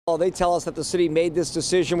They tell us that the city made this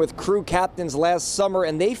decision with crew captains last summer,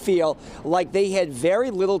 and they feel like they had very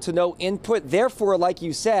little to no input. Therefore, like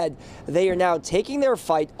you said, they are now taking their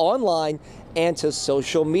fight online and to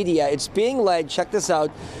social media. It's being led, check this out,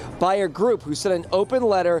 by a group who sent an open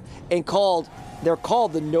letter and they're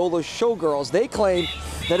called the NOLA Showgirls. They claim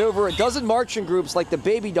that over a dozen marching groups like the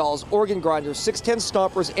Baby Dolls, Organ Grinders, 610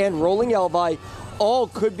 Stompers, and Rolling Elvi all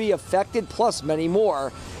could be affected, plus many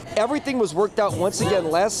more. Everything was worked out once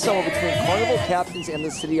again last summer between Carnival captains and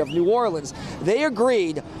the city of New Orleans. They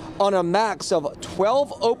agreed on a max of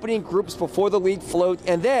 12 opening groups before the lead float,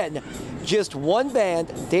 and then just one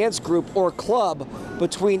band, dance group, or club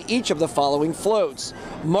between each of the following floats.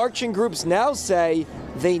 Marching groups now say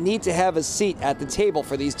they need to have a seat at the table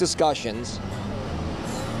for these discussions.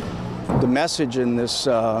 The message in this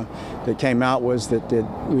that came out was that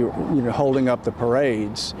we were holding up the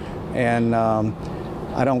parades, and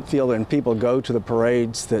I don't feel that when people go to the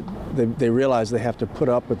parades that they realize they have to put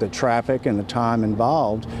up with the traffic and the time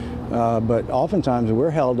involved. But oftentimes we're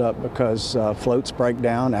held up because floats break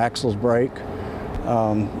down, axles break,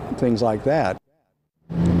 things like that.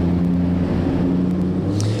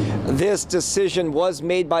 This decision was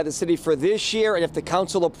made by the city for this year, and if the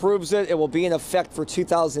council approves it, it will be in effect for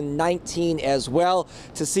 2019 as well.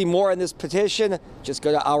 To see more on this petition, just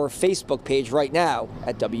go to our Facebook page right now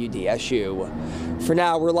at WDSU. For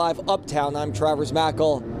now, we're live uptown. I'm Travers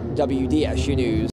Mackle, WDSU News.